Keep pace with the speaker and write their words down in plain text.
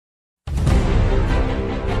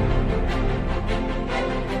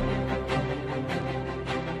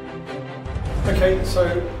Okay,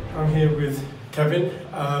 so I'm here with Kevin.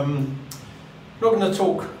 Not going to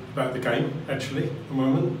talk about the game actually at the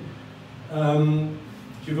moment.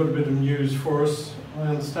 You've got a bit of news for us, I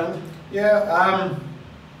understand. Yeah,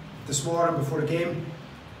 this morning before the game,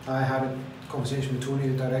 I had a conversation with Tony,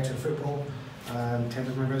 the director of football, and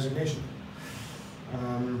tendered my resignation.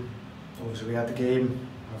 Obviously, we had the game.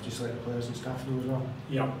 I've just let the players and staff know as well.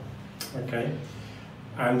 Yeah. Okay.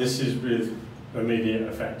 And this is with immediate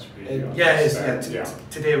effect. Really,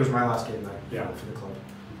 today was my last game now. Yeah. For the club.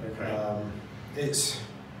 Okay. It's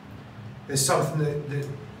something that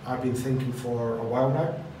I've been thinking for a while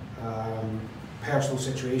now. Personal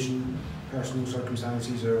situation, personal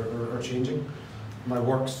circumstances are changing. My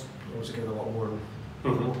work's obviously getting a lot more.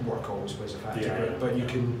 Work always plays a factor, but you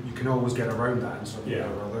can always get around that in some way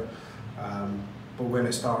or other. But when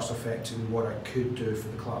it starts affecting what I could do for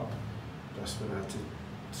the club, that's when I have to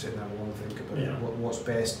sit down and think about what's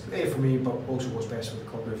best, for me, but also what's best for the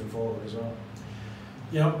club moving forward as well.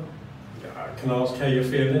 Yeah. Can I ask how you're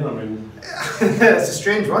feeling? I mean, it's a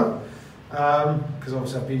strange one because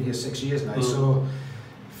obviously I've been here 6 years now, so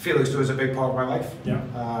Felixstowe is a big part of my life. Yeah.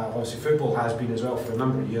 Obviously football has been as well for a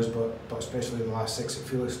number of years, but especially the last 6 at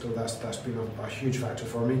Felixstowe, that's been a huge factor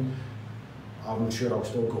for me. I'm sure I'll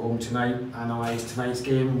still go home tonight, analyse tonight's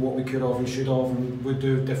game, what we could have and should have and would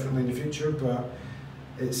do differently in the future, but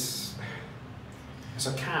it's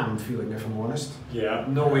a calm feeling, if I'm honest. Yeah.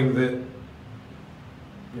 Knowing that,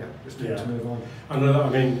 it's time to move on. I know that, I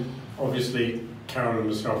mean, obviously Karen and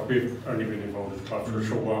myself, we've only been involved with the club for a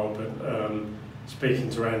short while, but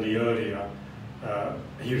speaking to Andy earlier,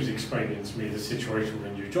 he was explaining to me the situation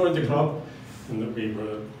when you joined the club and that we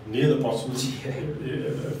were near the bottom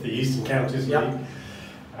of the Eastern Counties League,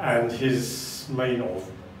 and his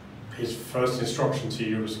first instruction to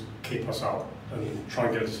you was keep us up and try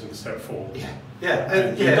and get us in step 4.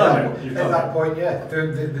 At that point,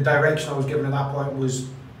 the direction I was given at that point was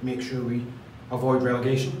make sure we avoid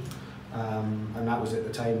relegation. And that was at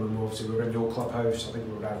the time when we were in the old clubhouse. I think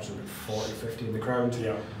we were averaging about 40, 50 in the crowd.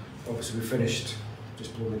 Yeah. Obviously we finished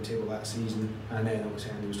just below mid-table that season, and then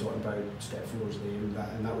obviously Andy was talking about step 4 as the aim,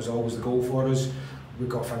 and that was always the goal for us. We've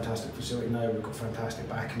got a fantastic facility now, we've got fantastic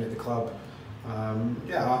backing at the club.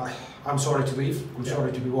 I'm sorry to leave, I'm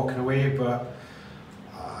sorry to be walking away, but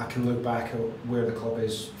I can look back at where the club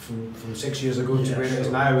is from 6 years ago to where it is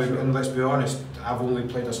now, and let's be honest, I've only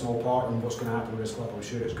played a small part in what's going to happen with this club. I'm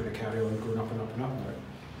sure it's going to carry on going up and up and up now.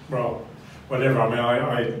 Well, whatever. I mean,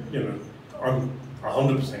 I'm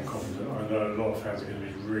 100% confident. I know a lot of fans are going to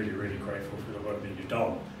be really, really grateful for the work that you've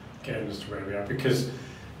done getting us to where we are. Because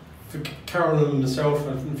for Karen and myself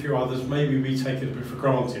and a few others, maybe we take it a bit for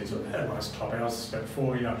granted. So, a nice clubhouse, step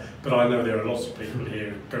 4, But I know there are lots of people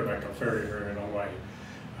here who go back a very, very long way.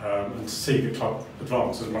 And to see the club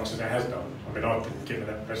advance as much as it has done. I mean, I've been given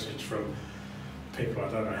that message from people I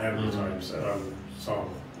don't know how many times, so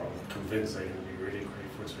I'm convinced they're going to be really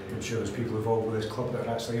grateful to me. I'm sure there's people involved with this club that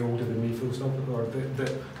are actually older than me, full stop, or that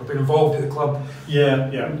have been involved with the club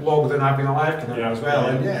longer than I've been alive as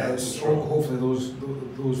well. Hopefully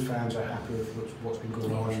those fans are happy with what's been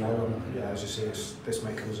going on now. And, as you say, this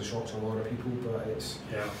might come as a shock to a lot of people, but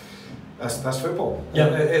that's football.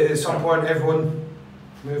 At some point, everyone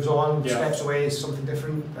moves on, steps away, something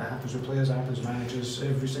different. That happens with players, that happens with managers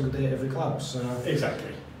every single day at every club. So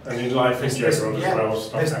exactly. And in life, this was the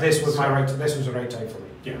right time for me.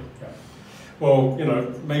 Yeah. Well,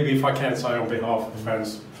 maybe if I can say on behalf of the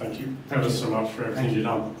fans, thank you ever so much for everything you've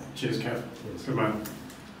done. Cheers, Kev. Good man.